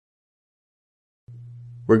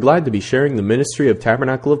We're glad to be sharing the ministry of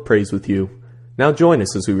Tabernacle of Praise with you. Now join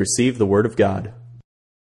us as we receive the Word of God.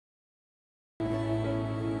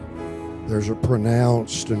 There's a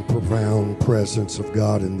pronounced and profound presence of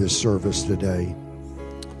God in this service today.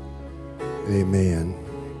 Amen.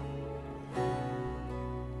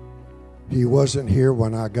 He wasn't here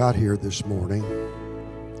when I got here this morning,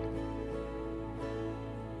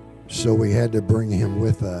 so we had to bring him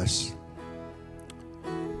with us.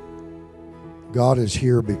 God is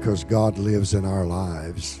here because God lives in our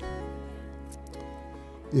lives.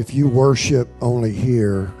 If you worship only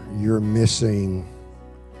here, you're missing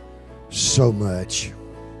so much.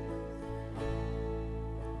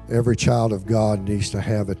 Every child of God needs to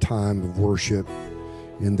have a time of worship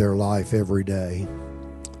in their life every day.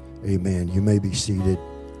 Amen. You may be seated.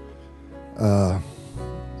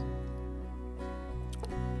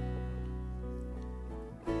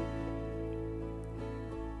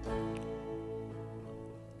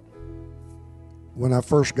 When I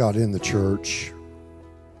first got in the church,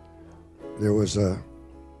 there was a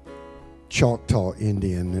Choctaw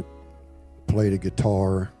Indian that played a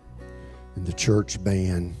guitar in the church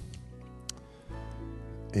band.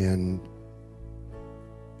 And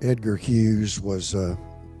Edgar Hughes was a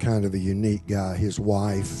kind of a unique guy. His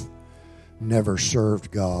wife never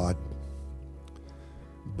served God,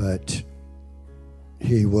 but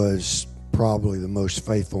he was probably the most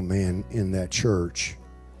faithful man in that church.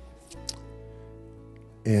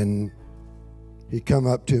 And he come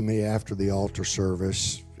up to me after the altar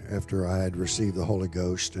service, after I had received the Holy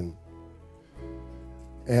Ghost, and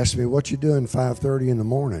asked me, "What you doing 5:30 in the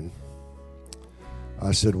morning?"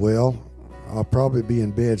 I said, "Well, I'll probably be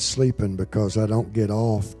in bed sleeping because I don't get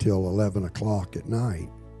off till 11 o'clock at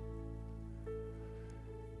night."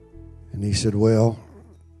 And he said, "Well,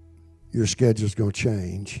 your schedule's going to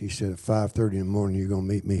change." He said, "At 5:30 in the morning, you're going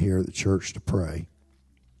to meet me here at the church to pray."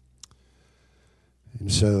 And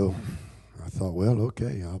so I thought, well,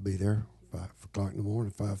 okay, I'll be there 5 o'clock in the morning,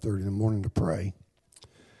 5:30 in the morning to pray.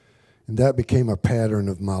 And that became a pattern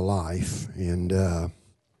of my life. And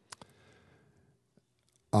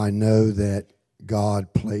I know that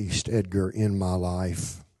God placed Edgar in my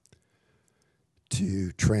life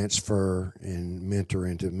to transfer and mentor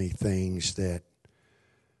into me things that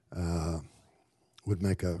would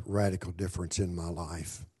make a radical difference in my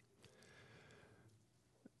life.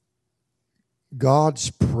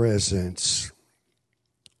 God's presence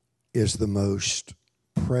is the most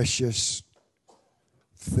precious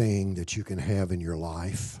thing that you can have in your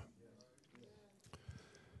life.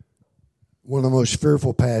 One of the most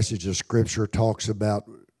fearful passages of Scripture talks about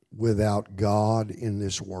without God in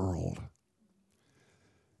this world.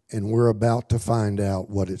 And we're about to find out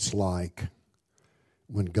what it's like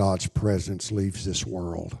when God's presence leaves this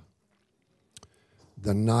world.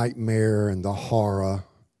 The nightmare and the horror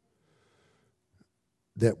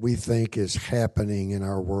that we think is happening in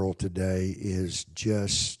our world today is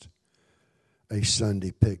just a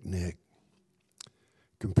Sunday picnic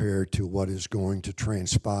compared to what is going to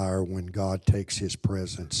transpire when God takes his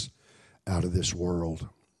presence out of this world.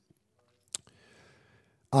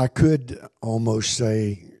 I could almost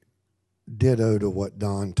say ditto to what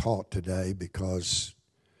Don taught today, because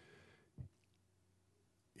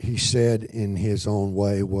he said in his own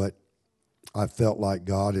way what I felt like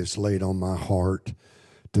God has laid on my heart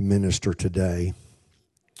to minister today.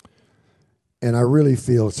 And I really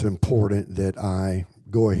feel it's important that I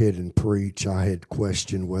go ahead and preach. I had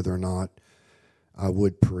questioned whether or not I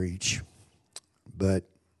would preach, but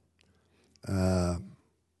I'm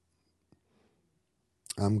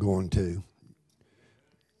going to.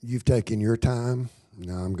 You've taken your time,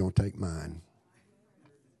 now I'm going to take mine.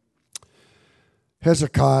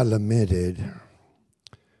 Hezekiah lamented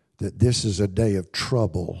that this is a day of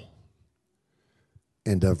trouble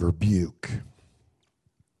and of rebuke.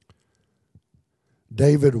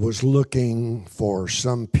 David was looking for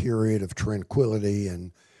some period of tranquility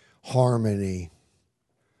and harmony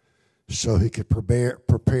so he could prepare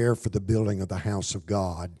for the building of the house of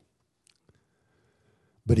God.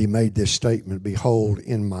 But he made this statement, "Behold,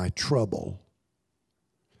 in my trouble,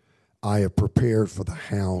 I have prepared for the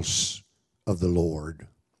house of the Lord."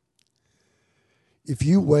 If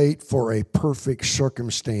you wait for a perfect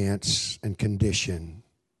circumstance and condition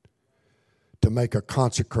to make a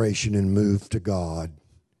consecration and move to God,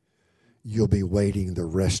 you'll be waiting the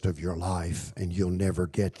rest of your life and you'll never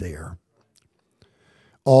get there.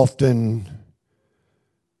 Often,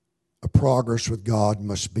 a progress with God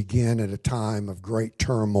must begin at a time of great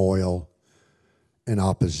turmoil and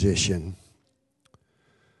opposition.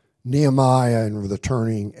 Nehemiah and the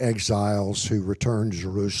returning exiles who returned to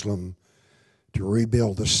Jerusalem to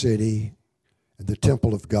rebuild the city in the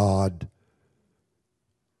temple of God,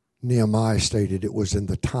 Nehemiah stated it was in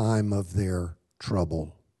the time of their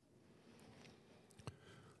trouble.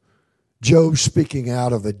 Job, speaking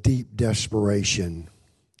out of a deep desperation,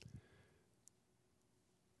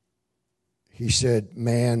 he said,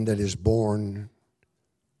 man that is born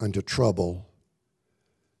unto trouble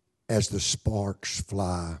as the sparks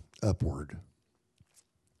fly upward.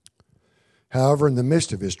 However, in the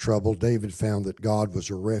midst of his trouble, David found that God was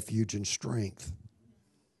a refuge and strength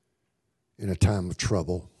in a time of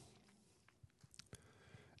trouble.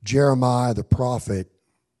 Jeremiah the prophet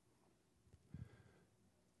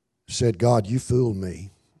said, God, you fooled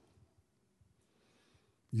me.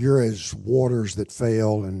 You're as waters that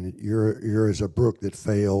fail, and you're as a brook that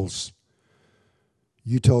fails.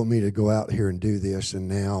 You told me to go out here and do this, and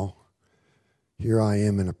now here I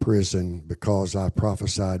am in a prison because I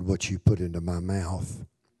prophesied what you put into my mouth.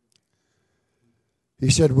 He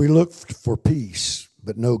said, we looked for peace,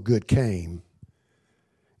 but no good came,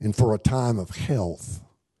 and for a time of health,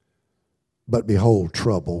 but behold,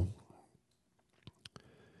 trouble.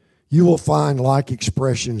 You will find like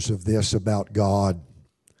expressions of this about God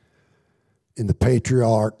in the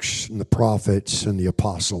patriarchs and the prophets and the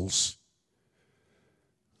apostles.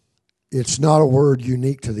 It's not a word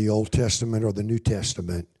unique to the Old Testament or the New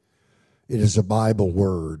Testament. It is a Bible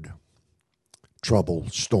word. Trouble,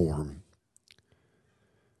 storm.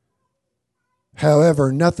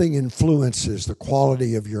 However, nothing influences the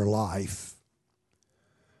quality of your life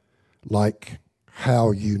like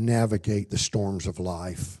how you navigate the storms of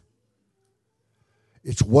life.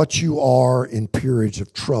 It's what you are in periods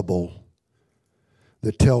of trouble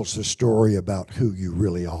that tells the story about who you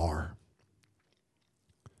really are.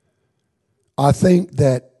 I think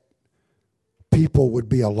that people would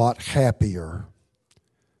be a lot happier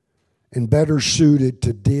and better suited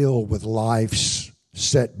to deal with life's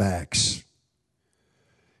setbacks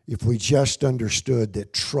if we just understood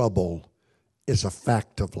that trouble is a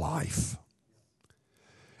fact of life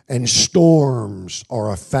and storms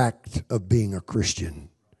are a fact of being a Christian.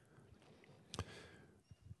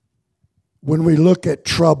 When we look at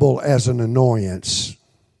trouble as an annoyance,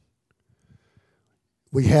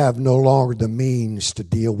 we have no longer the means to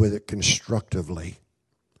deal with it constructively.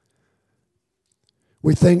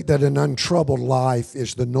 We think that an untroubled life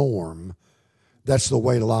is the norm. That's the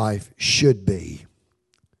way life should be.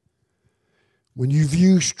 When you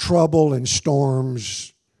view trouble and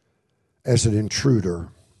storms as an intruder,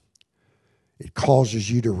 it causes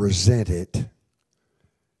you to resent it,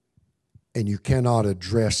 and you cannot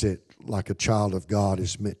address it like a child of God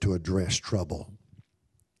is meant to address trouble.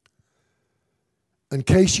 In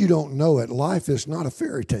case you don't know it, life is not a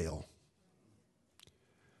fairy tale.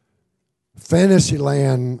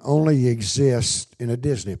 Fantasyland only exists in a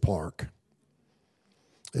Disney park.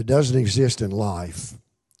 It doesn't exist in life.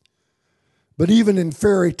 But even in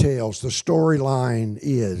fairy tales, the storyline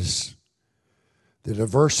is that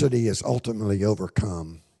adversity is ultimately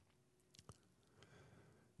overcome.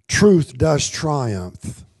 Truth does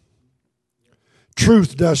triumph.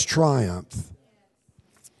 Truth does triumph.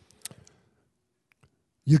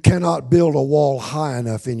 You cannot build a wall high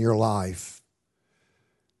enough in your life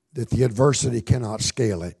that the adversity cannot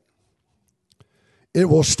scale it. It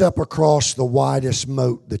will step across the widest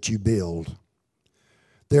moat that you build.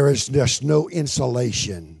 There is just no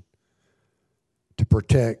insulation to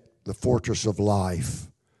protect the fortress of life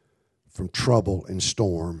from trouble and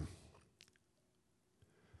storm.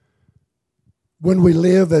 When we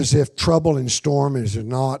live as if trouble and storm is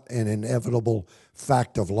not an inevitable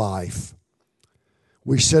fact of life,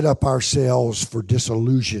 we set up ourselves for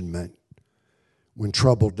disillusionment when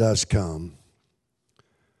trouble does come.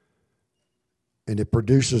 And it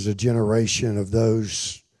produces a generation of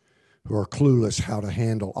those who are clueless how to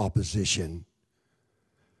handle opposition.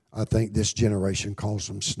 I think this generation calls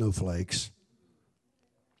them snowflakes.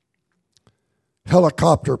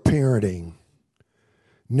 Helicopter parenting,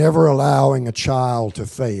 never allowing a child to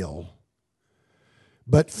fail,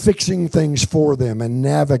 but fixing things for them and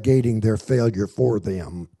navigating their failure for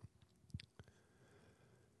them.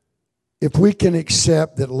 If we can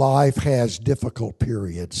accept that life has difficult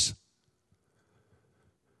periods,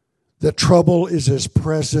 that trouble is as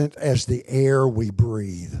present as the air we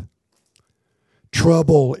breathe.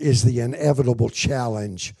 Trouble is the inevitable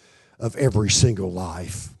challenge of every single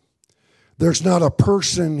life. There's not a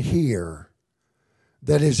person here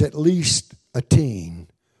that is at least a teen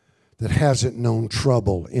that hasn't known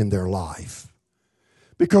trouble in their life.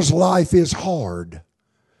 Because life is hard.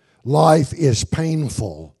 Life is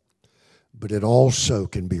painful. But it also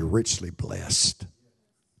can be richly blessed.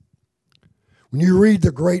 When you read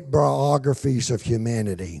the great biographies of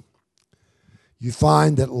humanity, you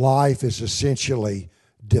find that life is essentially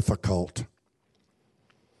difficult.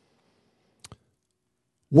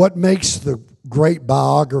 What makes the great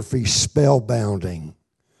biography spellbinding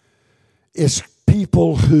is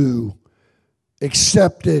people who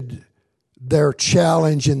accepted their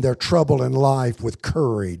challenge and their trouble in life with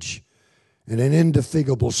courage and an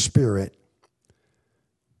indefatigable spirit.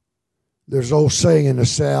 There's an old saying in the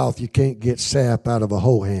South, you can't get sap out of a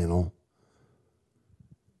hoe handle.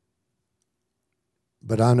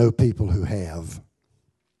 But I know people who have.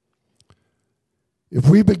 If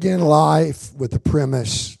we begin life with the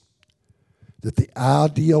premise that the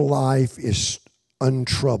ideal life is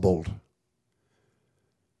untroubled,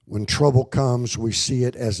 when trouble comes, we see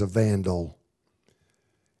it as a vandal,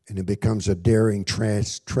 and it becomes a daring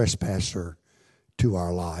trespasser to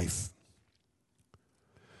our life.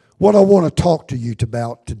 What I want to talk to you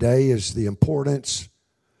about today is the importance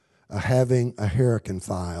of having a hurricane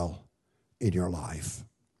file in your life.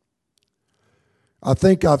 I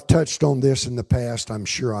think I've touched on this in the past, I'm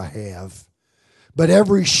sure I have. But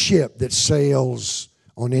every ship that sails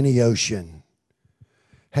on any ocean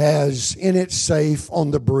has in its safe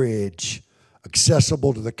on the bridge,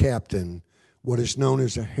 accessible to the captain, what is known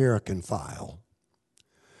as a hurricane file.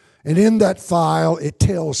 And in that file, it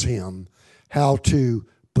tells him how to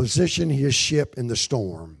position his ship in the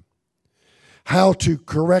storm, how to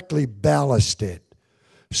correctly ballast it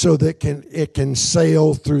so that it can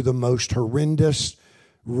sail through the most horrendous,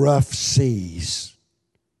 rough seas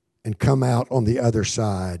and come out on the other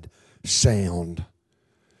side sound.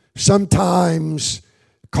 Sometimes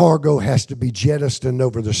cargo has to be jettisoned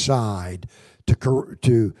over the side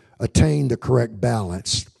to attain the correct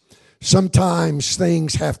balance. Sometimes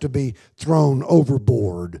things have to be thrown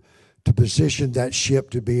overboard to position that ship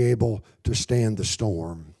to be able to stand the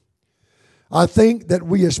storm. I think that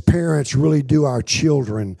we as parents really do our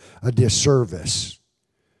children a disservice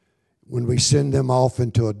when we send them off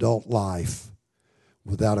into adult life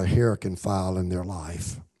without a hurricane file in their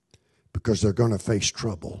life, because they're going to face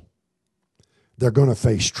trouble. They're going to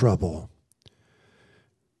face trouble.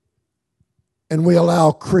 And we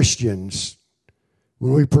allow Christians,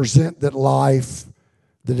 when we present that life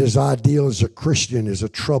that is ideal as a Christian is a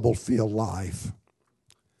trouble-filled life,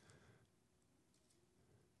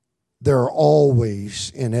 there are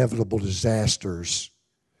always inevitable disasters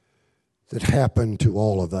that happen to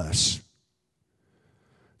all of us.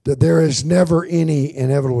 That there is never any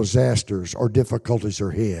inevitable disasters or difficulties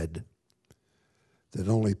ahead. That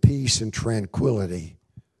only peace and tranquility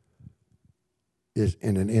is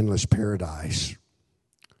in an endless paradise.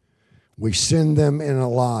 We send them in a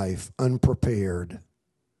life unprepared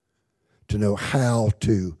to know how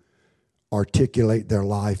to articulate their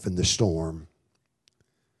life in the storm.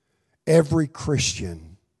 Every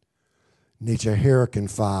Christian needs a hurricane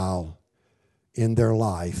file in their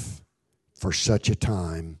life for such a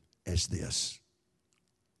time as this.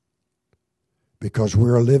 Because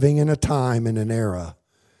we're living in a time and an era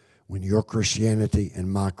when your Christianity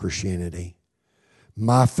and my Christianity,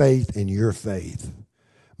 my faith and your faith,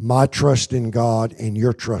 my trust in God and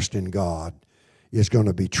your trust in God is going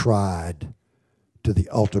to be tried to the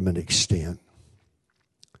ultimate extent.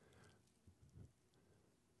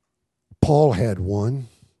 Paul had one.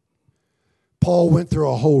 Paul went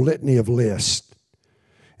through a whole litany of lists.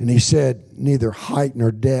 And he said, neither height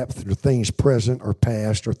nor depth, nor things present or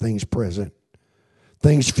past, or things present,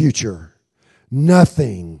 things future,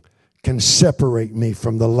 nothing can separate me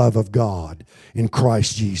from the love of God in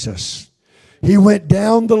Christ Jesus. He went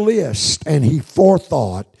down the list and he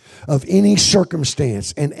forethought of any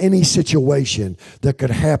circumstance and any situation that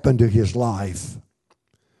could happen to his life.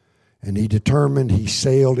 And he determined he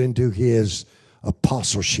sailed into his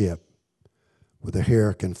apostleship with a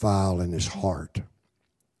hurricane file in his heart.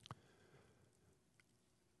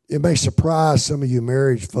 It may surprise some of you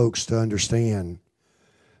married folks to understand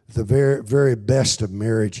the very, very best of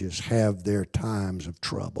marriages have their times of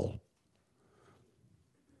trouble.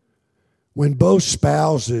 When both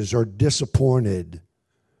spouses are disappointed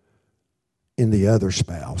in the other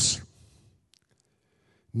spouse,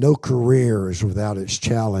 no career is without its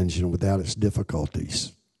challenge and without its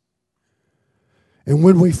difficulties. And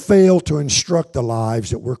when we fail to instruct the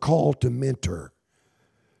lives that we're called to mentor,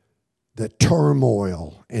 that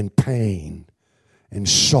turmoil and pain and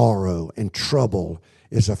sorrow and trouble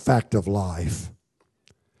is a fact of life,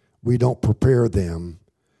 we don't prepare them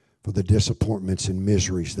for the disappointments and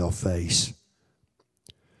miseries they'll face.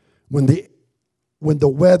 When the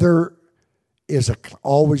weather is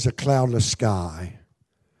always a cloudless sky,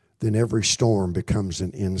 then every storm becomes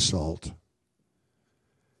an insult.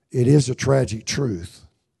 It is a tragic truth.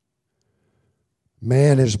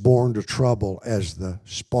 Man is born to trouble as the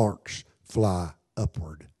sparks fly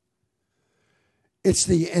upward. It's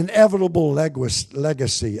the inevitable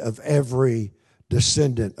legacy of every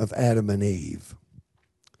descendant of Adam and Eve.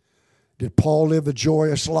 Did Paul live a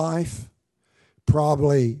joyous life?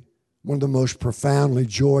 Probably one of the most profoundly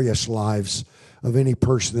joyous lives of any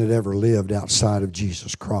person that ever lived outside of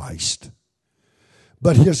Jesus Christ.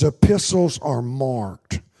 But his epistles are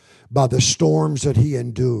marked by the storms that he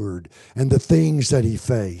endured and the things that he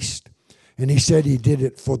faced. And he said he did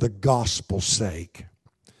it for the gospel's sake.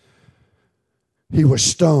 He was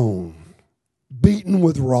stoned, beaten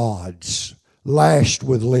with rods, lashed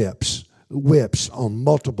with whips on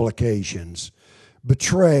multiple occasions,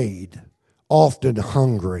 betrayed, often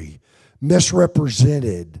hungry,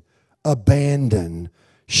 misrepresented, abandoned,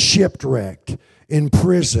 shipwrecked, in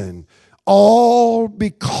prison, all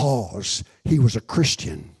because he was a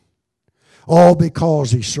Christian. All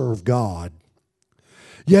because he served God.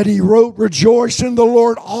 Yet he wrote, "Rejoice in the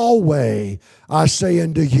Lord always. I say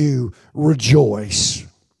unto you, rejoice."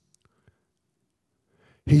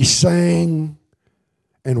 He sang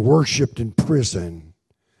and worshiped in prison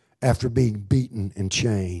after being beaten and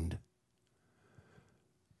chained.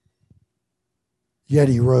 Yet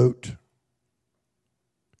he wrote,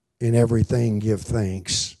 "In everything give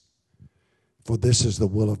thanks, for this is the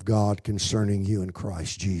will of God concerning you in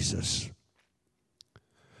Christ Jesus."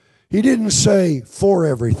 He didn't say, "For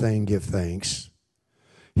everything give thanks."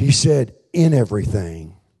 He said, "In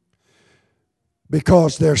everything."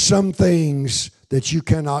 Because there's some things that you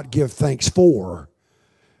cannot give thanks for,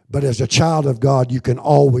 but as a child of God, you can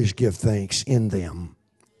always give thanks in them.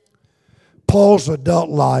 Paul's adult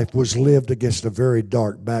life was lived against a very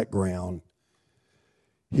dark background.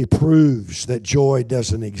 He proves that joy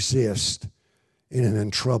doesn't exist in an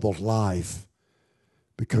untroubled life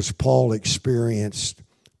because Paul experienced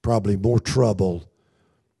probably more trouble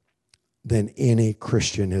than any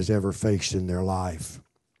Christian has ever faced in their life.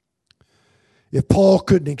 If Paul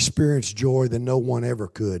couldn't experience joy, then no one ever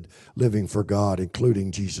could living for God, including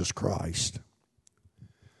Jesus Christ.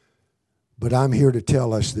 But I'm here to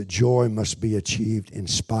tell us that joy must be achieved in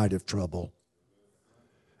spite of trouble,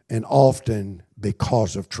 and often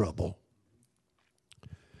because of trouble.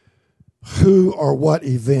 Who or what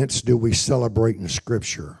events do we celebrate in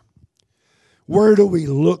Scripture? Where do we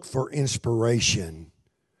look for inspiration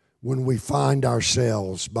when we find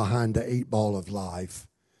ourselves behind the 8-ball of life?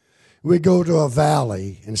 We go to a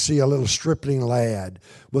valley and see a little stripling lad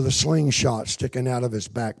with a slingshot sticking out of his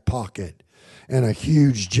back pocket and a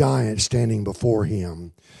huge giant standing before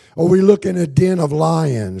him. Or we look in a den of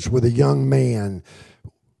lions with a young man,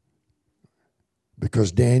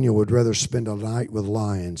 because Daniel would rather spend a night with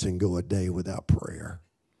lions than go a day without prayer.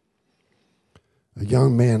 A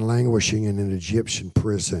young man languishing in an Egyptian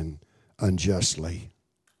prison unjustly.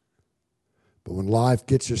 But when life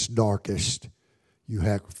gets its darkest, you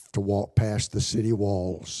have to walk past the city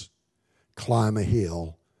walls, climb a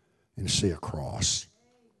hill, and see a cross.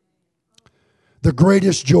 The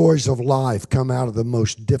greatest joys of life come out of the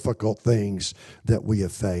most difficult things that we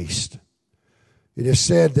have faced. It is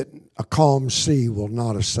said that a calm sea will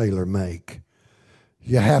not a sailor make.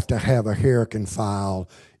 You have to have a hurricane file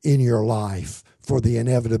in your life for the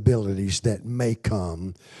inevitabilities that may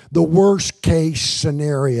come. The worst case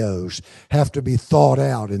scenarios have to be thought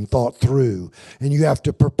out and thought through. And you have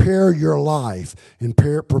to prepare your life and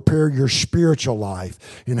prepare your spiritual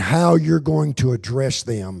life and how you're going to address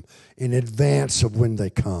them in advance of when they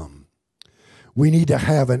come. We need to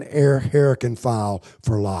have an hurricane file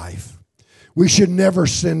for life. We should never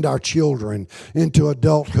send our children into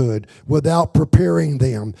adulthood without preparing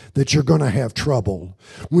them that you're going to have trouble.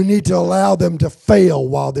 We need to allow them to fail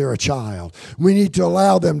while they're a child. We need to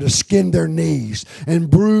allow them to skin their knees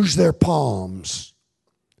and bruise their palms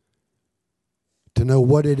to know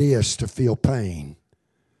what it is to feel pain,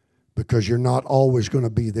 because you're not always going to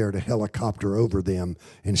be there to helicopter over them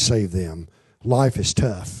and save them. Life is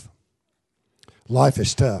tough. Life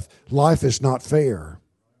is tough. Life is not fair.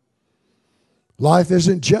 Life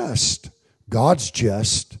isn't just. God's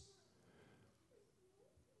just.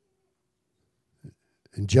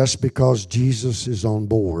 And just because Jesus is on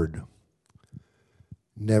board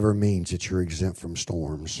never means that you're exempt from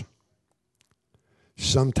storms.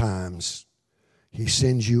 Sometimes He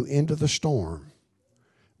sends you into the storm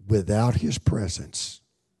without His presence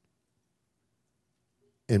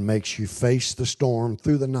and makes you face the storm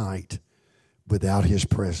through the night without His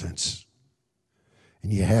presence.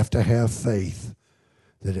 And you have to have faith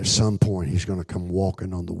that at some point He's going to come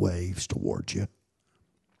walking on the waves towards you.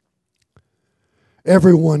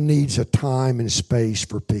 Everyone needs a time and space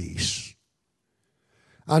for peace.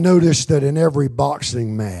 I noticed that in every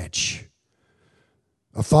boxing match,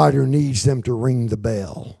 a fighter needs them to ring the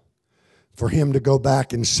bell for him to go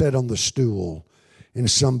back and sit on the stool and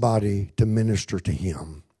somebody to minister to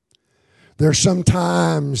him. There's some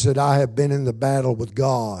times that I have been in the battle with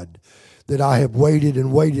God that I have waited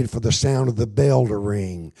and waited for the sound of the bell to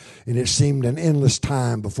ring, and it seemed an endless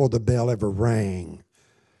time before the bell ever rang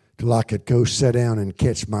till I could go sit down and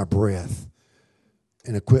catch my breath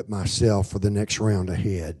and equip myself for the next round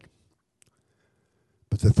ahead.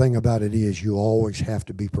 But the thing about it is, you always have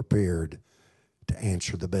to be prepared to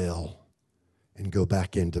answer the bell and go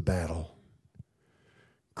back into battle.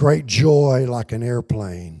 Great joy, like an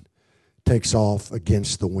airplane, takes off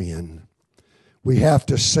against the wind. We have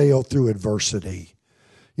to sail through adversity.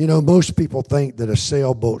 You know, most people think that a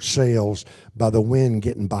sailboat sails by the wind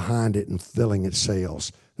getting behind it and filling its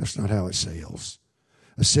sails. That's not how it sails.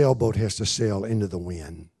 A sailboat has to sail into the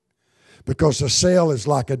wind, because a sail is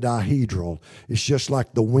like a dihedral. It's just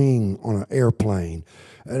like the wing on an airplane.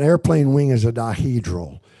 An airplane wing is a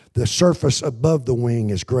dihedral. The surface above the wing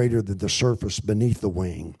is greater than the surface beneath the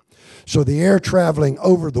wing. So the air traveling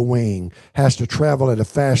over the wing has to travel at a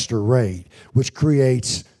faster rate, which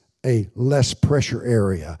creates a less pressure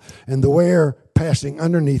area. And the air passing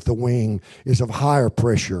underneath the wing is of higher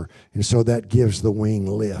pressure, and so that gives the wing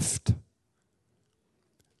lift.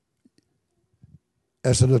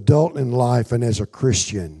 As an adult in life and as a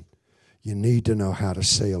Christian, you need to know how to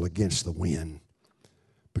sail against the wind,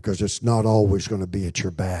 because it's not always going to be at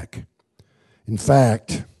your back. In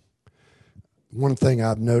fact, one thing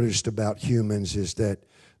I've noticed about humans is that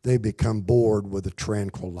they become bored with a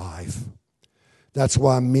tranquil life. That's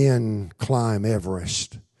why men climb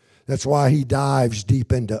Everest. That's why he dives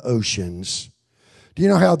deep into oceans. Do you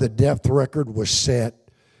know how the depth record was set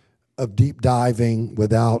of deep diving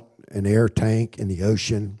without an air tank in the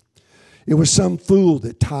ocean? It was some fool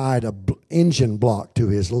that tied an engine block to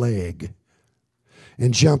his leg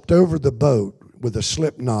and jumped over the boat with a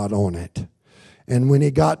slip knot on it. And when he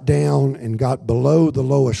got down and got below the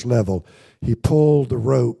lowest level, he pulled the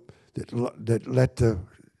rope that let the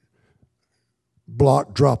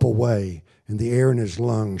block drop away, and the air in his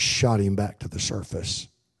lungs shot him back to the surface.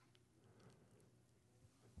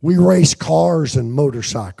 We race cars and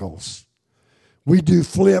motorcycles. We do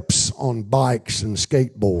flips on bikes and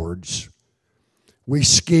skateboards. We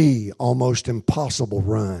ski almost impossible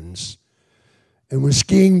runs. And when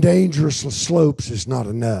skiing dangerous slopes is not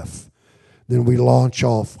enough, then we launch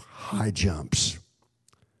off high jumps.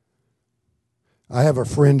 I have a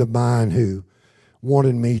friend of mine who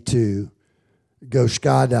wanted me to go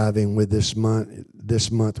skydiving with this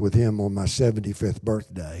month with him on my 75th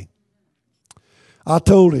birthday. I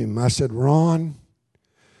told him, I said, Ron,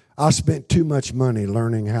 I spent too much money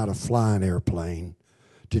learning how to fly an airplane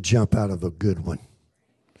to jump out of a good one.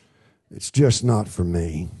 It's just not for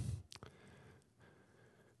me.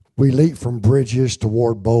 We leap from bridges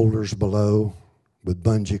toward boulders below with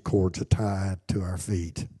bungee cords tied to our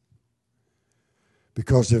feet.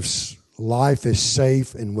 Because if life is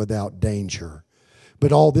safe and without danger,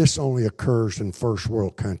 but all this only occurs in first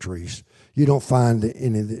world countries. You don't find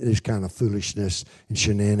any of this kind of foolishness and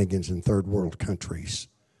shenanigans in third world countries,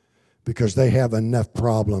 because they have enough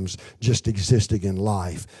problems just existing in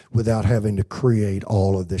life without having to create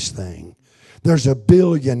all of this thing. There's $1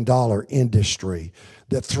 billion industry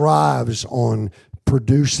that thrives on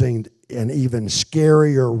producing an even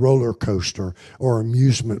scarier roller coaster or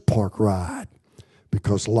amusement park ride,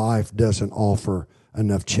 because life doesn't offer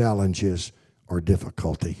enough challenges or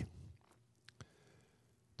difficulty.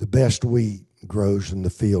 The best wheat grows in the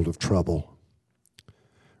field of trouble.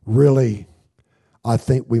 Really, I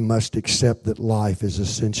think we must accept that life is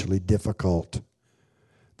essentially difficult,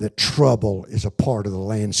 that trouble is a part of the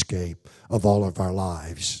landscape of all of our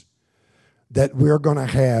lives, that we're going to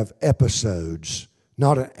have episodes,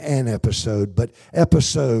 not an episode, but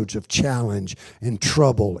episodes of challenge and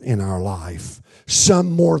trouble in our life, some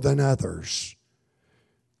more than others,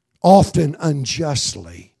 often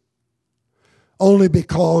unjustly, only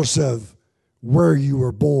because of where you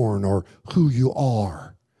were born or who you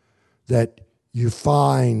are, that you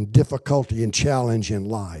find difficulty and challenge in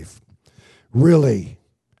life. Really,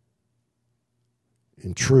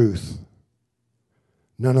 in truth,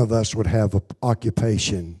 none of us would have an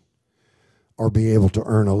occupation or be able to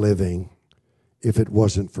earn a living if it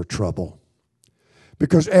wasn't for trouble.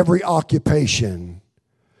 Because every occupation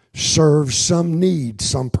serves some need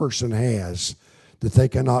some person has that they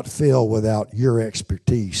cannot fill without your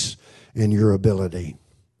expertise and your ability.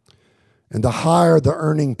 And the higher the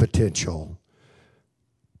earning potential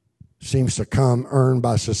seems to come earned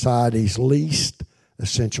by society's least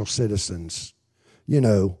essential citizens,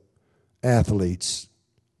 Athletes,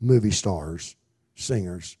 movie stars,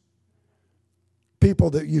 singers,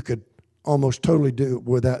 people that you could almost totally do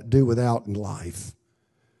without in life.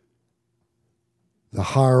 The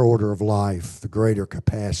higher order of life, the greater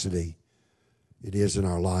capacity it is in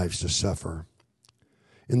our lives to suffer.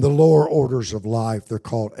 In the lower orders of life, they're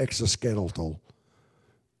called exoskeletal: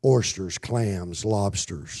 oysters, clams,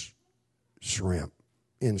 lobsters, shrimp,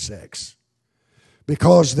 insects.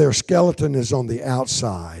 Because their skeleton is on the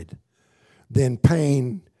outside, then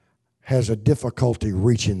pain has a difficulty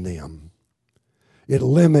reaching them. It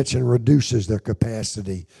limits and reduces their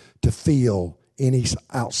capacity to feel any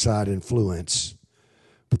outside influence.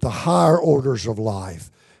 But the higher orders of life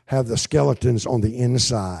have the skeletons on the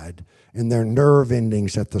inside and their nerve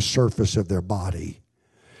endings at the surface of their body.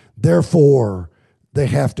 Therefore, they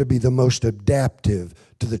have to be the most adaptive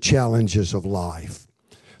to the challenges of life.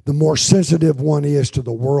 The more sensitive one is to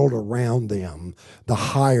the world around them, the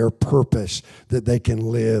higher purpose that they can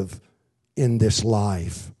live in this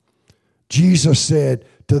life. Jesus said,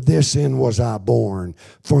 "To this end was I born,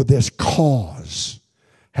 for this cause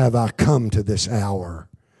have I come to this hour."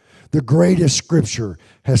 The greatest scripture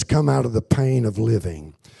has come out of the pain of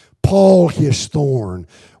living. Paul, his thorn,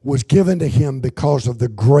 was given to him because of the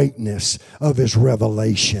greatness of his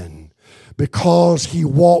revelation, because he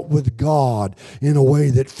walked with God in a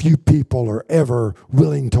way that few people are ever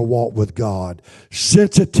willing to walk with God.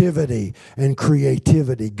 Sensitivity and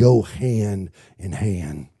creativity go hand in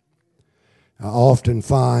hand. I often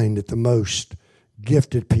find that the most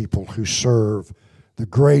gifted people who serve the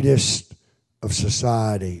greatest of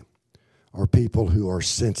society are people who are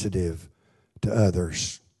sensitive to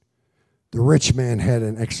others. The rich man had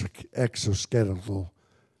an exoskeletal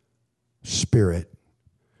spirit.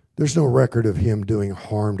 There's no record of him doing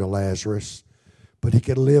harm to Lazarus, but he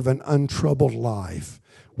could live an untroubled life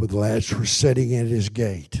with Lazarus sitting at his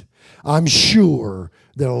gate. I'm sure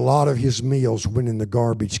that a lot of his meals went in the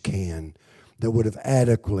garbage can that would have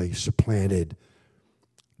adequately supplanted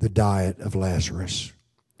the diet of Lazarus.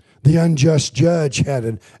 The unjust judge had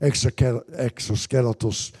an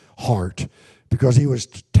exoskeletal heart because he was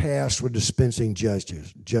tasked with dispensing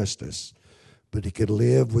justice, but he could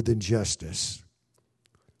live with injustice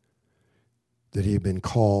that he had been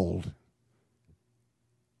called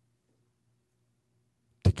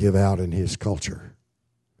to give out in his culture.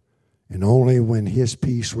 And only when his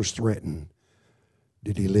peace was threatened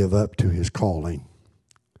did he live up to his calling.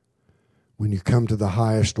 When you come to the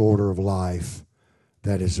highest order of life,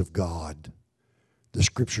 that is of God. The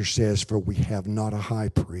scripture says, "For we have not a high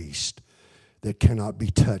priest that cannot be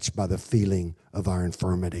touched by the feeling of our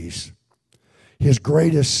infirmities." His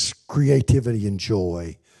greatest creativity and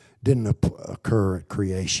joy didn't occur at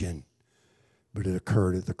creation, but it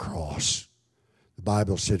occurred at the cross. The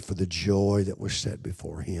Bible said, "For the joy that was set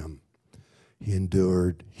before him, he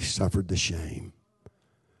endured, he suffered the shame."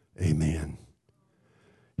 Amen.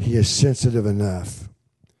 He is sensitive enough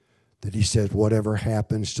that he says, "Whatever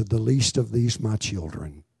happens to the least of these my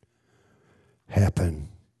children, happen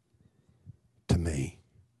to me."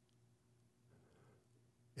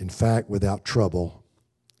 In fact, without trouble,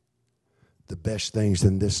 the best things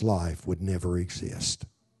in this life would never exist.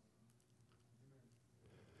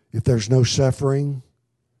 If there's no suffering,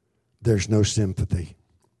 there's no sympathy.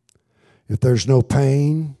 If there's no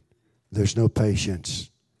pain, there's no patience.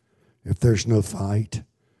 If there's no fight,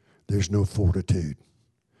 there's no fortitude.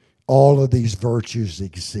 All of these virtues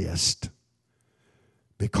exist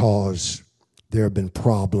because there have been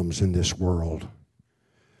problems in this world.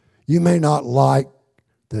 You may not like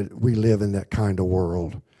that we live in that kind of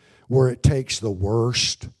world where it takes the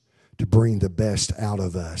worst to bring the best out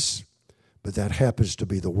of us, but that happens to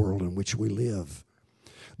be the world in which we live.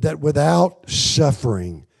 That without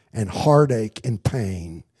suffering and heartache and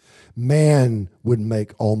pain, man would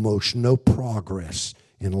make almost no progress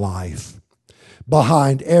in life.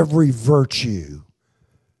 Behind every virtue,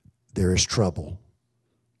 there is trouble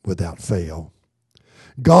without fail.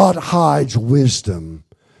 God hides wisdom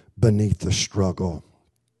beneath the struggle.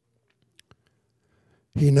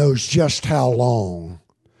 He knows just how long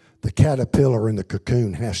the caterpillar in the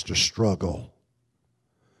cocoon has to struggle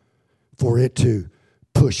for it to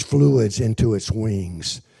push fluids into its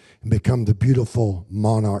wings and become the beautiful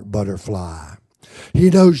monarch butterfly. He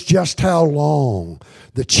knows just how long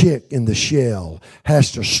the chick in the shell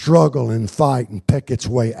has to struggle and fight and peck its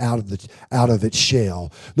way out of its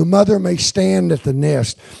shell. The mother may stand at the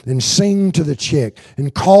nest and sing to the chick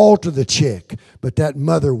and call to the chick, but that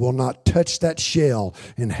mother will not touch that shell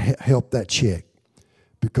and help that chick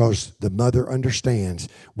because the mother understands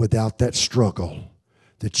without that struggle,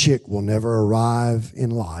 the chick will never arrive in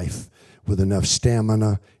life with enough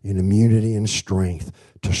stamina and immunity and strength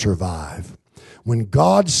to survive. When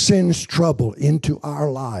God sends trouble into our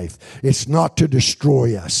life, it's not to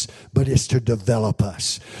destroy us, but it's to develop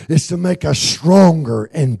us. It's to make us stronger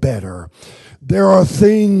and better. There are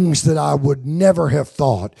things that I would never have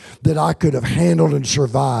thought that I could have handled and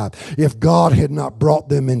survived if God had not brought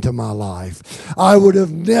them into my life. I would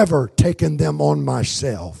have never taken them on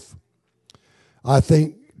myself. I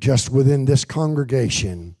think just within this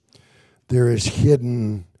congregation, there is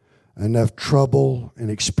hidden enough trouble and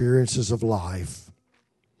experiences of life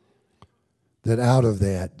that out of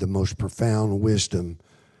that, the most profound wisdom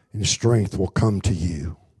and strength will come to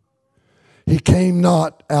you. He came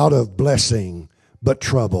not out of blessing, but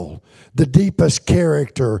trouble. The deepest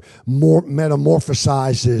character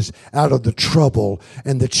metamorphosizes out of the trouble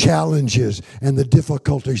and the challenges and the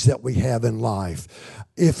difficulties that we have in life.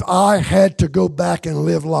 If I had to go back and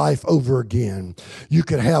live life over again, you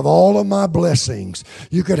could have all of my blessings.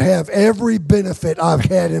 You could have every benefit I've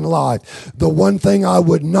had in life. The one thing I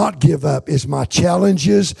would not give up is my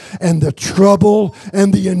challenges and the trouble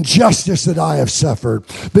and the injustice that I have suffered,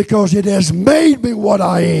 because it has made me what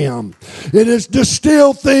I am. It has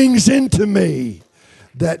distilled things into me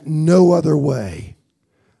that no other way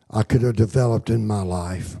I could have developed in my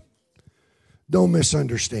life. Don't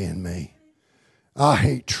misunderstand me. I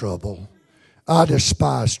hate trouble. I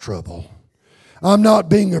despise trouble. I'm not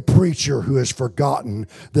being a preacher who has forgotten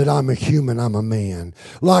that I'm a human, I'm a man.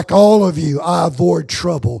 Like all of you, I avoid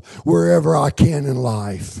trouble wherever I can in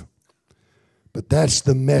life. But that's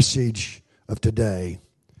the message of today.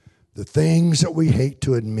 The things that we hate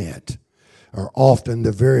to admit are often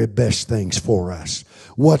the very best things for us.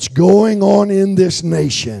 What's going on in this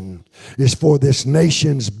nation is for this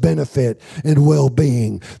nation's benefit and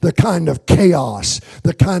well-being. The kind of chaos,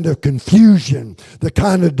 the kind of confusion, the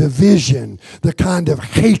kind of division, the kind of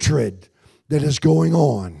hatred that is going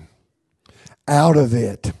on. Out of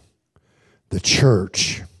it, the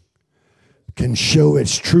church can show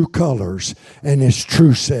its true colors and its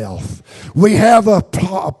true self. We have a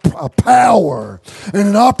power and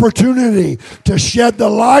an opportunity to shed the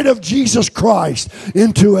light of Jesus Christ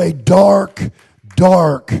into a dark,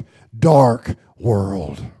 dark, dark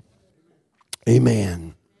world.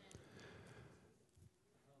 Amen.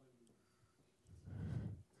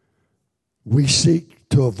 We seek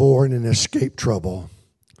to avoid and escape trouble,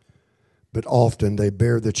 but often they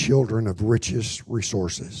bear the children of richest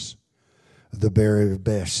resources, the very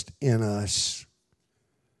best in us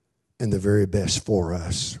and the very best for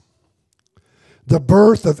us. The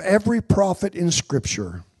birth of every prophet in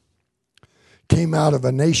Scripture came out of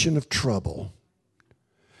a nation of trouble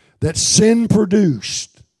that sin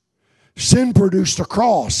produced. Sin produced a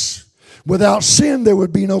cross. Without sin, there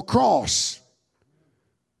would be no cross.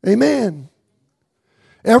 Amen.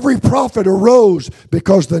 Every prophet arose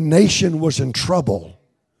because the nation was in trouble.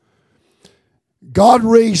 God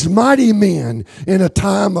raised mighty men in a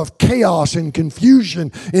time of chaos and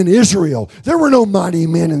confusion in Israel. There were no mighty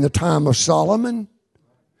men in the time of Solomon.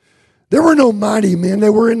 There were no mighty men. They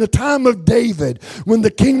were in the time of David, when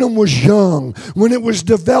the kingdom was young, when it was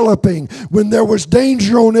developing, when there was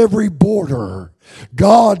danger on every border.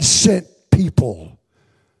 God sent people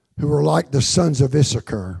who were like the sons of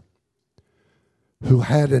Issachar, who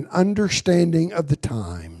had an understanding of the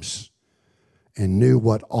times and knew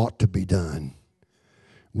what ought to be done.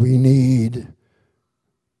 We need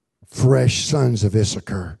fresh sons of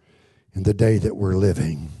Issachar in the day that we're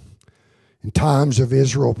living. In times of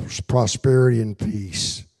Israel's prosperity and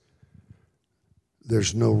peace,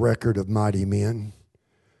 there's no record of mighty men.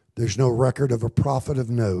 There's no record of a prophet of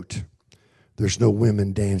note. There's no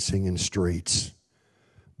women dancing in streets.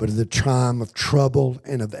 But in the time of trouble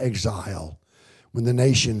and of exile, when the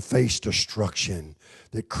nation faced destruction,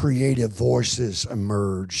 the creative voices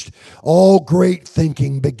emerged. All great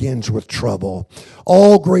thinking begins with trouble.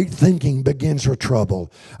 All great thinking begins with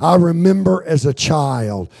trouble. I remember as a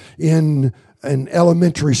child in an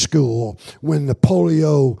elementary school when the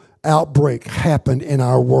polio outbreak happened in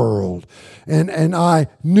our world. And I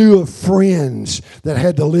knew of friends that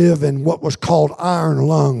had to live in what was called iron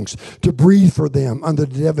lungs to breathe for them under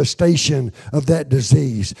the devastation of that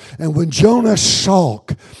disease. And when Jonas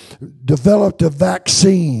Salk developed a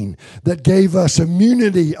vaccine that gave us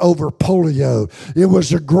immunity over polio, it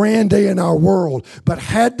was a grand day in our world. But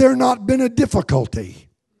had there not been a difficulty,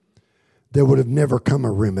 there would have never come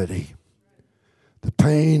a remedy. The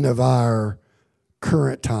pain of our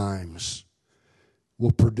current times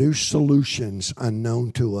will produce solutions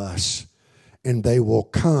unknown to us, and they will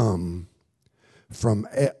come from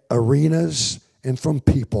arenas and from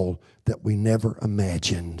people that we never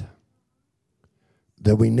imagined.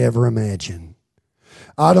 that we never imagined.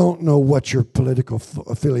 I don't know what your political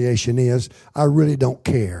affiliation is. I really don't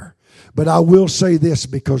care. But I will say this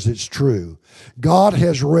because it's true. God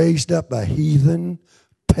has raised up a heathen,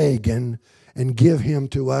 pagan, and give him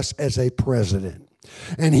to us as a president.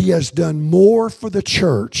 And he has done more for the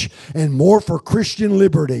church and more for Christian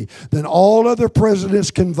liberty than all other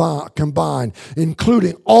presidents combined,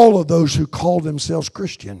 including all of those who call themselves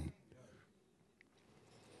Christian.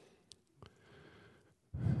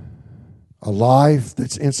 A life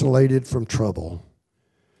that's insulated from trouble,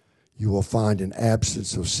 you will find an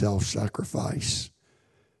absence of self-sacrifice,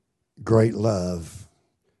 great love,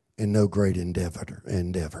 and no great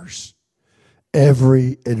endeavors.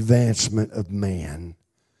 Every advancement of man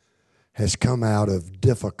has come out of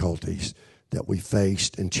difficulties that we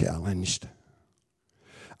faced and challenged.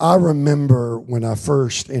 I remember when I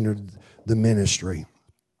first entered the ministry,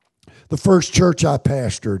 the first church I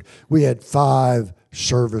pastored, we had 5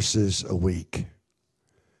 services a week.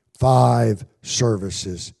 5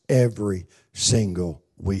 services every single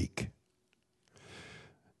week.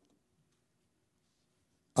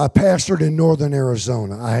 I pastored in northern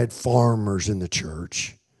Arizona. I had farmers in the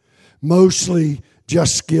church, mostly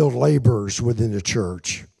just skilled laborers within the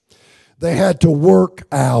church. They had to work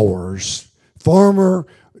hours. Farmer,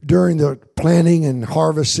 during the planting and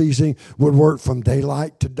harvest season, would work from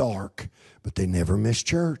daylight to dark, but they never missed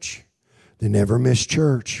church. They never missed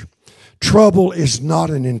church. Trouble is not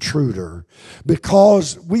an intruder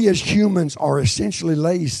because we as humans are essentially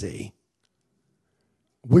lazy.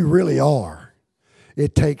 We really are.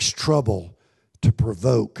 It takes trouble to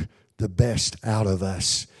provoke the best out of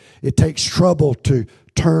us. It takes trouble to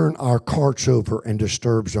turn our carts over and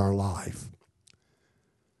disturbs our life.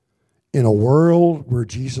 In a world where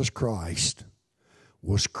Jesus Christ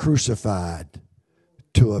was crucified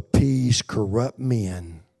to appease corrupt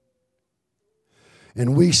men,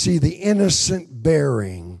 and we see the innocent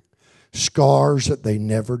bearing scars that they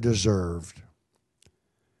never deserved.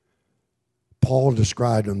 Paul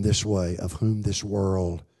described them this way, of whom this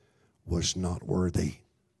world was not worthy.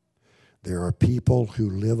 There are people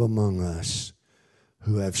who live among us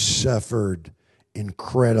who have suffered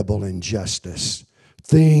incredible injustice,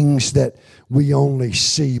 things that we only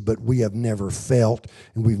see but we have never felt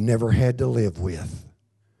and we've never had to live with.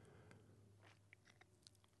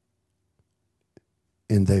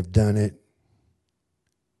 And they've done it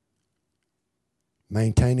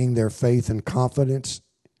maintaining their faith and confidence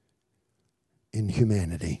in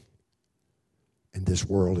humanity. And this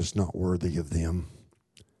world is not worthy of them.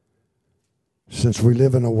 Since we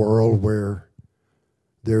live in a world where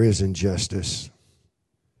there is injustice,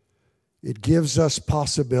 it gives us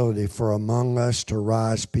possibility for among us to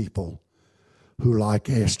rise people who, like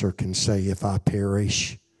Esther, can say, if I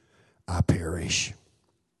perish, I perish.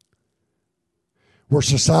 Where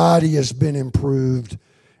society has been improved,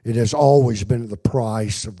 it has always been at the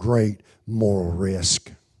price of great moral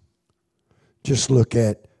risk. Just look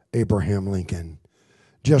at Abraham Lincoln.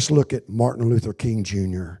 Just look at Martin Luther King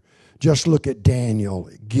Jr. Just look at Daniel,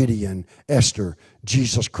 Gideon, Esther,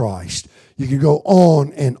 Jesus Christ. You could go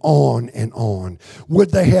on and on and on.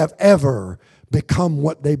 Would they have ever become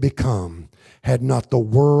what they become had not the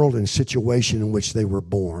world and situation in which they were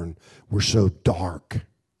born were so dark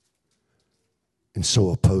and so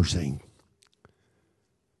opposing?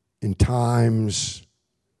 In times,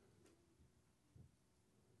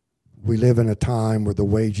 we live in a time where the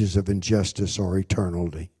wages of injustice are eternal.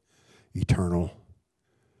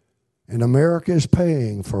 And America is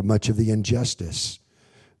paying for much of the injustice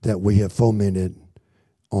that we have fomented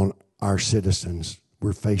on our citizens.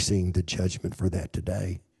 We're facing the judgment for that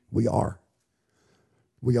today. We are.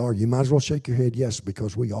 We are. You might as well shake your head yes,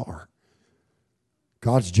 because we are.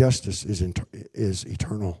 God's justice is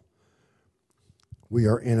eternal. We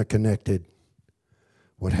are interconnected.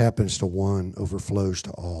 What happens to one overflows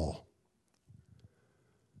to all.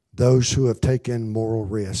 Those who have taken moral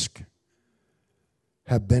risk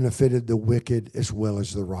have benefited the wicked as well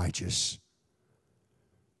as the righteous.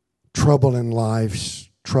 Trouble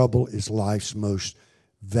is life's most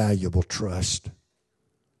valuable trust.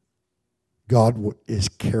 God is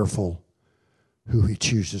careful who he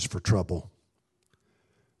chooses for trouble.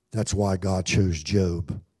 That's why God chose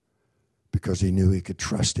Job, because he knew he could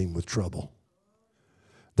trust him with trouble.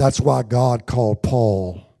 That's why God called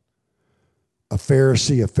Paul a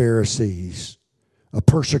Pharisee of Pharisees, a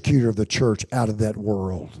persecutor of the church, out of that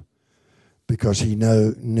world, because he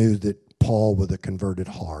knew that Paul, with a converted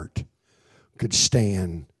heart, could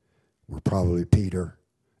stand where probably Peter,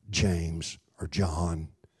 James, or John,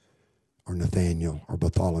 or Nathaniel, or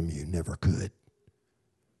Bartholomew never could.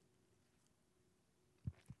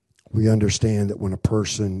 We understand that when a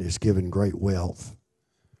person is given great wealth,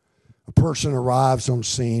 a person arrives on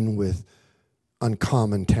scene with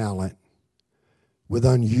uncommon talent, with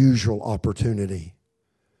unusual opportunity,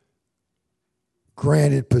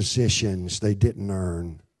 granted positions they didn't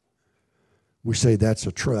earn. We say that's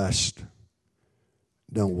a trust.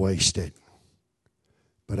 Don't waste it.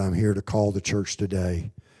 But I'm here to call the church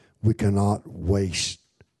today. We cannot waste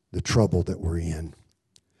the trouble that we're in.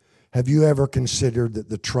 Have you ever considered that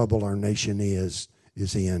the trouble our nation is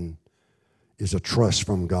a trust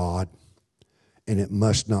from God, and it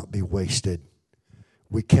must not be wasted?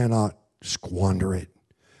 We cannot squander it.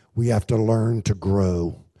 We have to learn to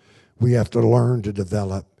grow. We have to learn to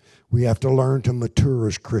develop. We have to learn to mature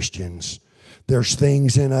as Christians. There's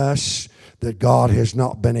things in us that God has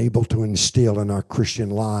not been able to instill in our Christian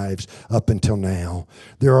lives up until now.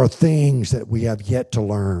 There are things that we have yet to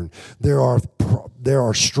learn. There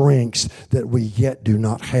are strengths that we yet do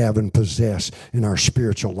not have and possess in our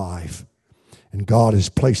spiritual life. And God is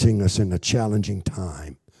placing us in a challenging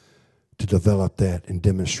time to develop that and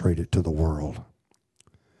demonstrate it to the world.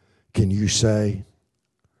 Can you say,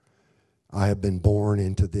 I have been born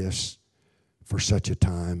into this for such a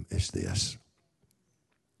time as this?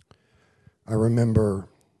 I remember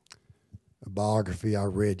a biography I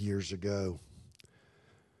read years ago.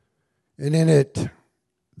 And in it,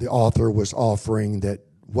 the author was offering that,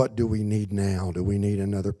 what do we need now? Do we need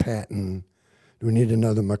another Patton? Do we need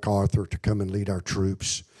another MacArthur to come and lead our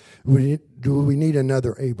troops? Do we need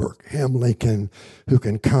another Abraham Lincoln who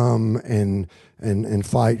can come and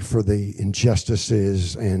fight for the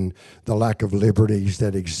injustices and the lack of liberties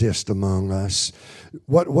that exist among us?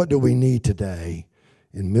 What do we need today?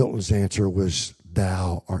 And Milton's answer was,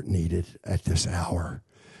 thou art needed at this hour.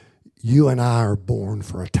 You and I are born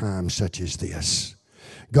for a time such as this.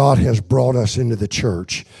 God has brought us into the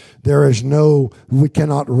church. We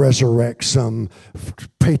cannot resurrect some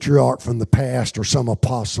patriarch from the past or some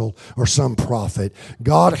apostle or some prophet.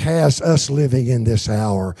 God has us living in this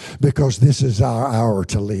hour because this is our hour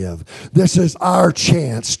to live. This is our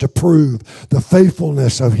chance to prove the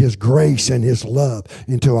faithfulness of His grace and His love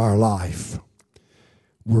into our life.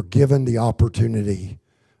 We're given the opportunity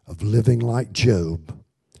of living like Job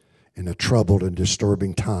in a troubled and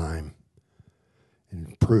disturbing time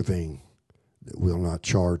and proving that we'll not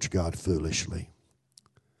charge God foolishly.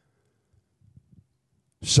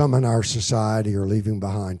 Some in our society are leaving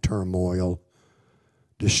behind turmoil,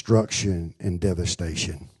 destruction, and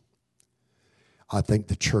devastation. I think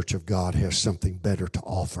the Church of God has something better to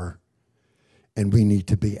offer, and we need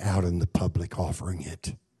to be out in the public offering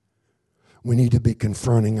it. We need to be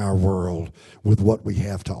confronting our world with what we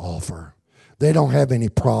have to offer. They don't have any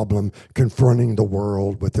problem confronting the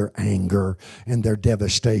world with their anger and their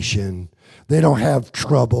devastation. They don't have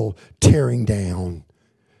trouble tearing down.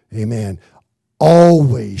 Amen.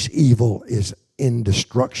 Always evil is in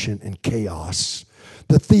destruction and chaos.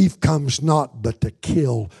 The thief comes not but to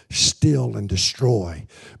kill, steal, and destroy.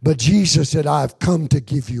 But Jesus said, I have come to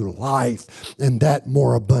give you life, and that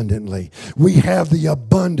more abundantly. We have the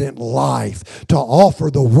abundant life to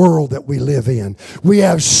offer the world that we live in. We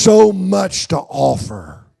have so much to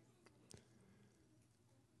offer.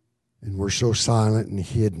 And we're so silent and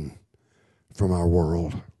hidden from our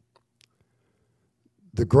world.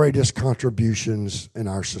 The greatest contributions in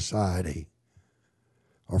our society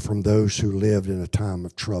are from those who lived in a time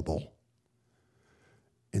of trouble.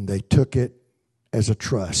 And they took it as a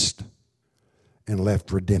trust and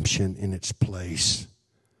left redemption in its place.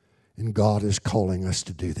 And God is calling us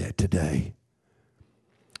to do that today.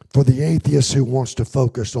 For the atheist who wants to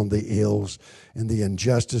focus on the ills and the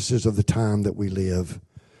injustices of the time that we live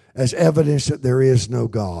as evidence that there is no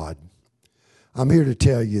God, I'm here to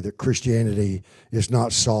tell you that Christianity is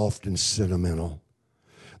not soft and sentimental.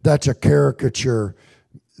 That's a caricature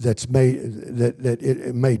that's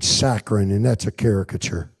made saccharine, and that's a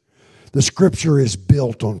caricature. The Scripture is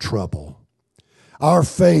built on trouble. Our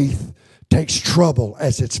faith takes trouble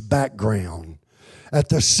as its background. At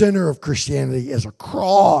the center of Christianity is a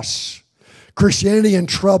cross. Christianity and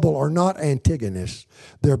trouble are not antagonists.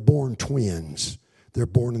 They're born twins. They're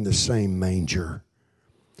born in the same manger.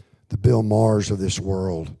 The Bill Mahers of this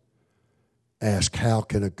world ask, how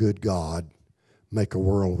can a good God make a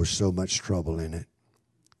world with so much trouble in it?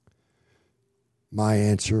 My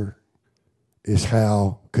answer is,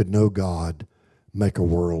 how could no God make a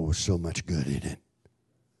world with so much good in it?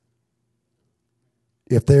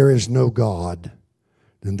 If there is no God,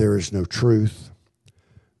 then there is no truth,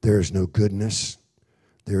 there is no goodness,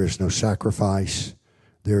 there is no sacrifice,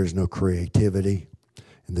 there is no creativity.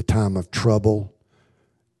 In the time of trouble,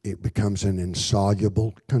 it becomes an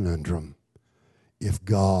insoluble conundrum. if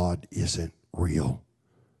God isn't real.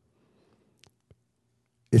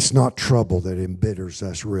 It's not trouble that embitters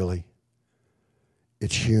us, really.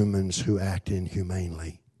 It's humans who act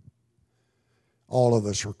inhumanely. All of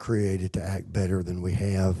us were created to act better than we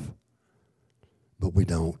have, but we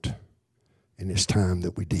don't. And it's time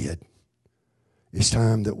that we did. It's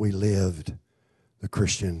time that we lived the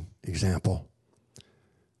Christian example.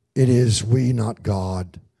 It is we, not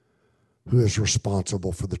God, who is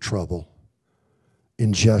responsible for the trouble,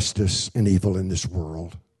 injustice, and evil in this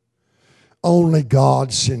world. Only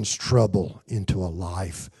God sends trouble into a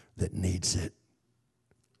life that needs it.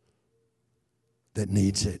 That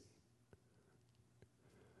needs it.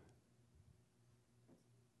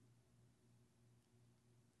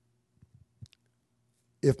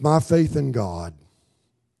 If my faith in God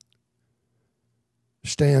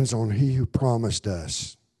stands on He who promised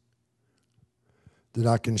us that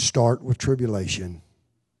I can start with tribulation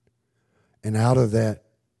and out of that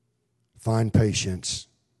find patience,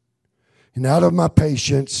 and out of my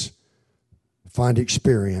patience find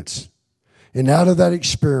experience, and out of that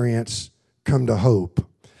experience come to hope,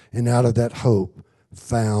 and out of that hope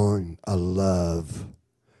found a love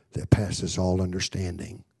that passes all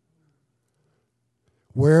understanding.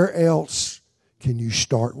 Where else can you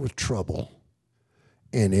start with trouble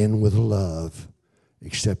and end with love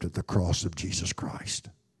except at the cross of Jesus Christ?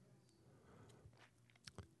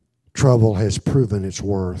 Trouble has proven its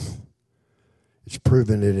worth. It's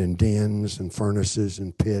proven it in dens and furnaces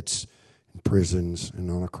and pits and prisons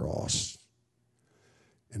and on a cross.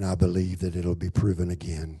 And I believe that it'll be proven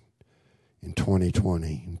again in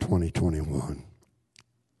 2020 and 2021.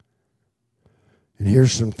 And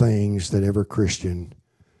here's some things that every Christian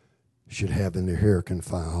should have in their hurricane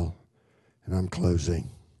file. And I'm closing.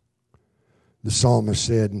 The psalmist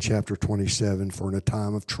said in chapter 27, "For in a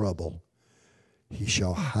time of trouble, He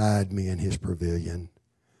shall hide me in His pavilion,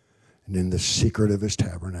 and in the secret of His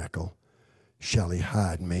tabernacle shall He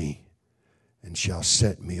hide me, and shall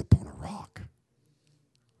set me upon a rock."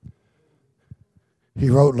 He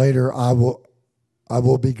wrote later, I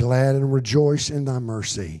will be glad and rejoice in Thy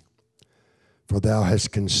mercy, for Thou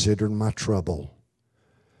hast considered my trouble.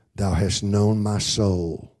 Thou hast known my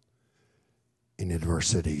soul in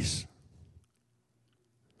adversities.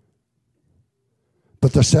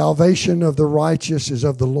 But the salvation of the righteous is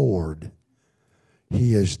of the Lord.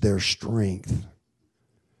 He is their strength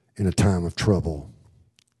in a time of trouble.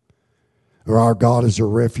 For our God is a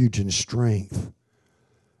refuge and strength,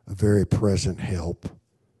 a very present help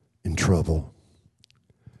in trouble.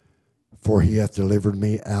 For He hath delivered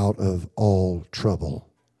me out of all trouble,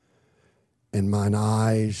 and mine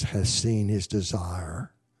eyes have seen His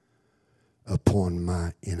desire upon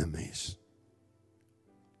my enemies.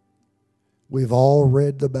 We've all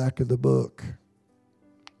read the back of the book.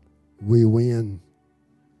 We win.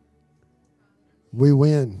 We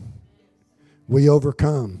win. We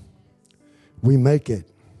overcome. We make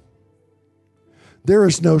it. There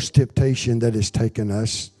is no temptation that has taken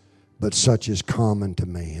us, but such is common to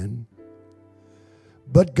man.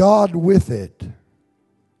 But God with it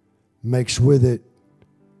makes with it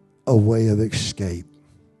a way of escape.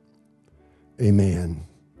 Amen.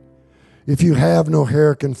 If you have no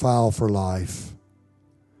hurricane file for life,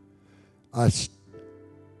 I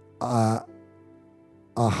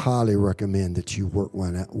highly recommend that you work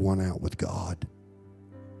one out with God.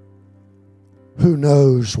 Who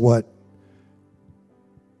knows what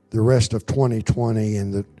the rest of 2020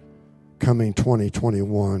 and the coming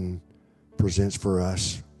 2021 presents for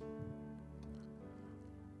us.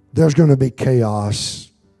 There's going to be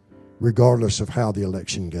chaos regardless of how the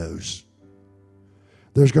election goes.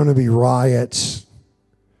 There's going to be riots.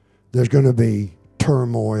 There's going to be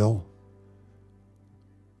turmoil.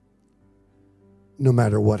 No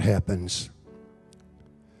matter what happens.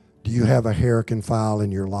 Do you have a hurricane file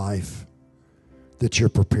in your life that you're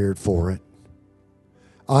prepared for it?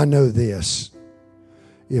 I know this.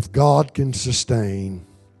 If God can sustain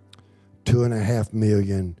 2.5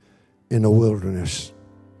 million in the wilderness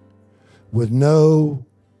with no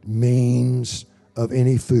means of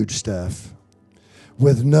any foodstuff,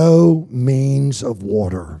 with no means of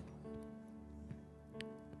water,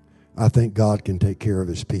 I think God can take care of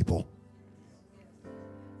His people.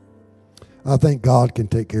 I think God can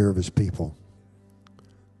take care of His people.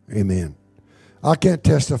 Amen. I can't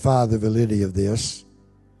testify the validity of this,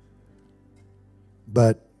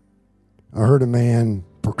 but I heard a man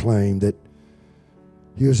proclaim that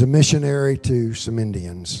he was a missionary to some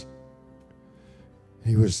Indians.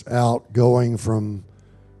 He was out going from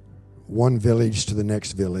one village to the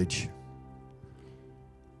next village,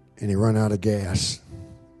 and he ran out of gas.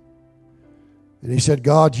 And he said,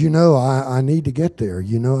 God, you know I need to get there.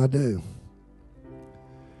 You know I do.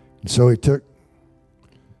 And so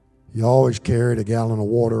he always carried a gallon of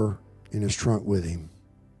water in his trunk with him.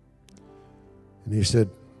 And he said,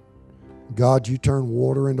 God, you turn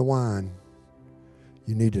water into wine.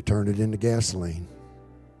 You need to turn it into gasoline.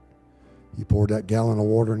 He poured that gallon of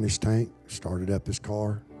water in his tank, started up his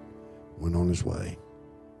car, went on his way.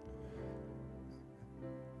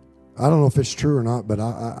 I don't know if it's true or not, but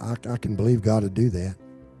I can believe God to do that.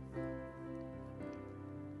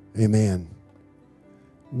 Amen.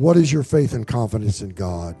 What is your faith and confidence in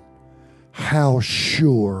God? How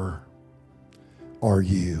sure are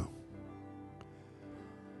you?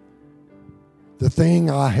 The thing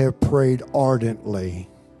I have prayed ardently,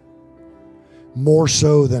 more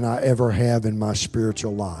so than I ever have in my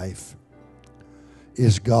spiritual life,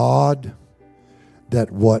 is God, that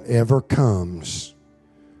whatever comes,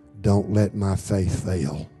 don't let my faith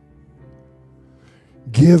fail.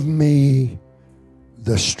 Give me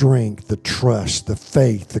the strength, the trust, the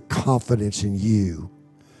faith, the confidence in you,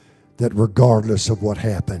 that regardless of what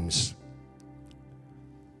happens,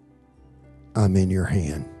 I'm in your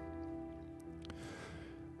hand.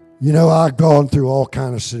 You know, I've gone through all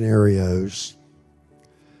kind of scenarios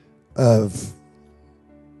of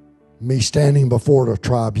me standing before the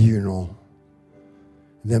tribunal,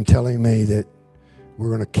 them telling me that we're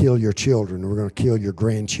going to kill your children, we're going to kill your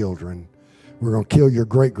grandchildren, we're going to kill your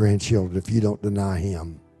great-grandchildren if you don't deny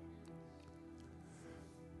him.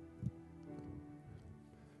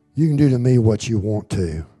 You can do to me what you want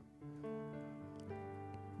to,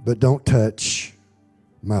 but don't touch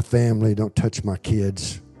my family, don't touch my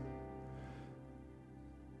kids.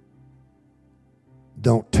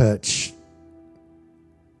 Don't touch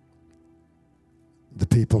the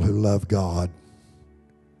people who love God.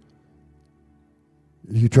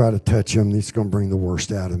 You try to touch them, it's going to bring the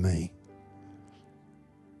worst out of me.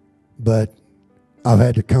 But I've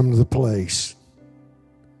had to come to the place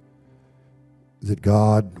that,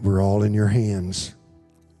 God, we're all in your hands.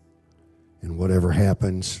 And whatever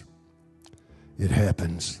happens, it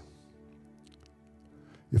happens.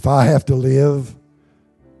 If I have to live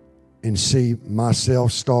and see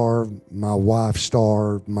myself starve, my wife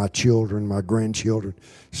starve, my children, my grandchildren,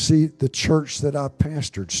 see the church that I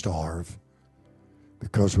pastored starve,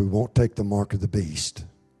 because we won't take the mark of the beast,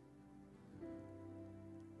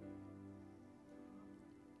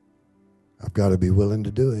 I've got to be willing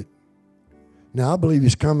to do it. Now, I believe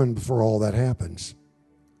he's coming before all that happens.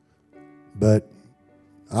 But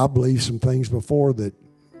I believe some things before that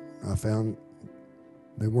I found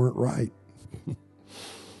they weren't right.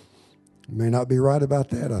 May not be right about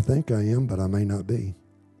that. I think I am, but I may not be.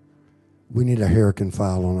 We need a hurricane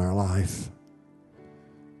file on our life.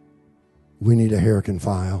 We need a hurricane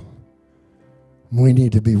file. We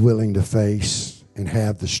need to be willing to face and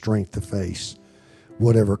have the strength to face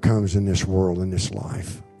whatever comes in this world, in this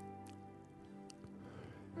life.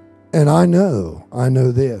 And I know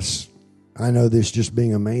this just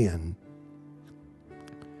being a man,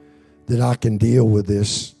 that I can deal with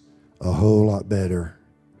this a whole lot better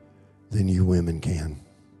than you women can.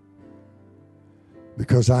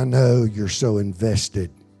 Because I know you're so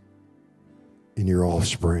invested in your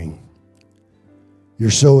offspring.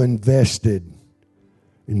 You're so invested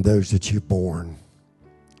in those that you've born.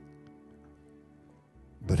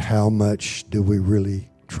 But how much do we really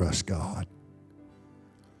trust God?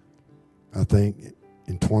 I think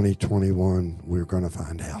in 2021 we're going to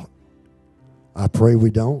find out. I pray we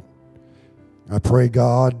don't. I pray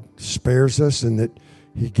God spares us and that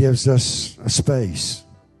he gives us a space.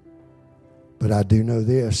 But I do know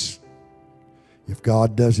this. If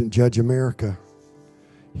God doesn't judge America,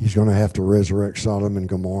 he's going to have to resurrect Sodom and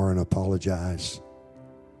Gomorrah and apologize.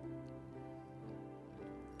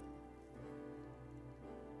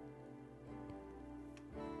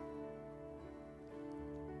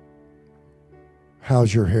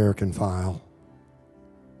 How's your hurricane file?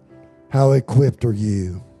 How equipped are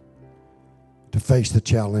you to face the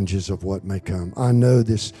challenges of what may come? I know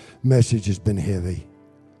this message has been heavy.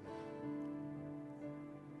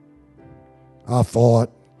 I fought.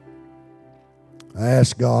 I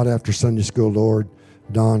asked God after Sunday school, Lord,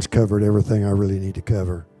 Don's covered everything I really need to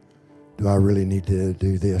cover. Do I really need to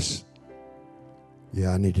do this?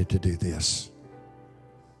 Yeah, I needed to do this.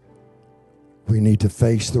 We need to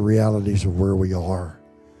face the realities of where we are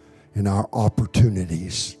and our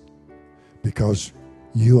opportunities, because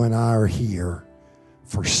you and I are here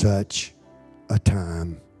for such a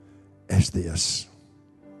time as this.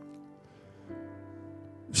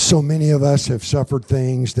 So many of us have suffered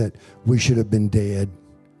things that we should have been dead.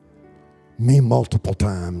 Me multiple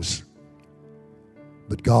times.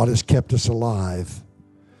 But God has kept us alive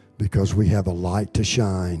because we have a light to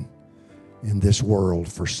shine in this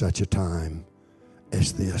world for such a time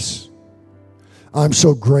as this. I'm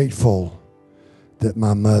so grateful that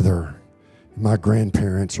my mother and my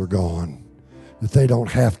grandparents are gone, that they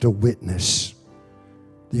don't have to witness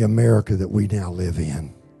the America that we now live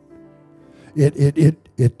in.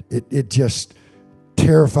 It just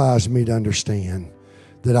terrifies me to understand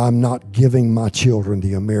that I'm not giving my children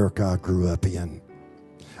the America I grew up in.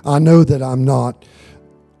 I know that I'm not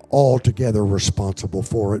altogether responsible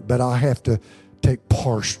for it, but I have to take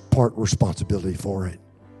part responsibility for it.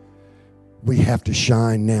 We have to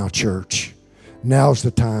shine now, church. Now's the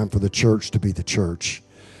time for the church to be the church.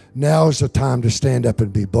 Now is the time to stand up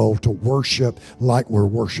and be bold, to worship like we're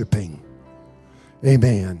worshiping.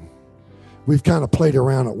 Amen. We've kind of played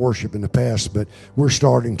around at worship in the past, but we're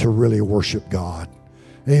starting to really worship God.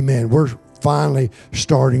 Amen. We're finally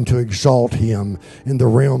starting to exalt Him in the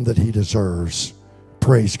realm that He deserves.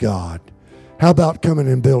 Praise God. How about coming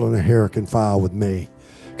and building a hurricane file with me?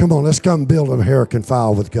 Come on, let's come build a hurricane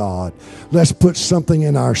file with God. Let's put something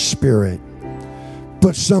in our spirit.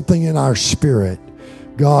 Put something in our spirit,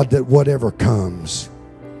 God, that whatever comes,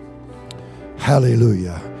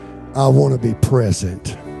 hallelujah, I want to be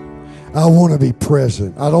present. I want to be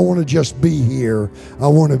present. I don't want to just be here. I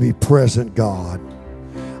want to be present, God.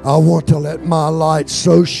 I want to let my light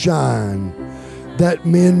so shine that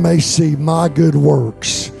men may see my good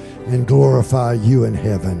works and glorify you in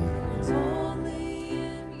heaven.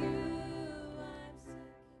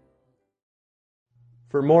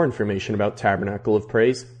 For more information about Tabernacle of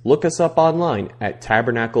Praise, look us up online at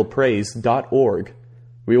tabernaclepraise.org.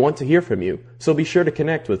 We want to hear from you, so be sure to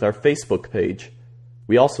connect with our Facebook page.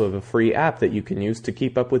 We also have a free app that you can use to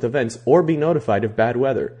keep up with events or be notified of bad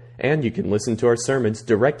weather, and you can listen to our sermons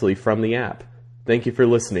directly from the app. Thank you for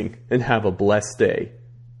listening, and have a blessed day.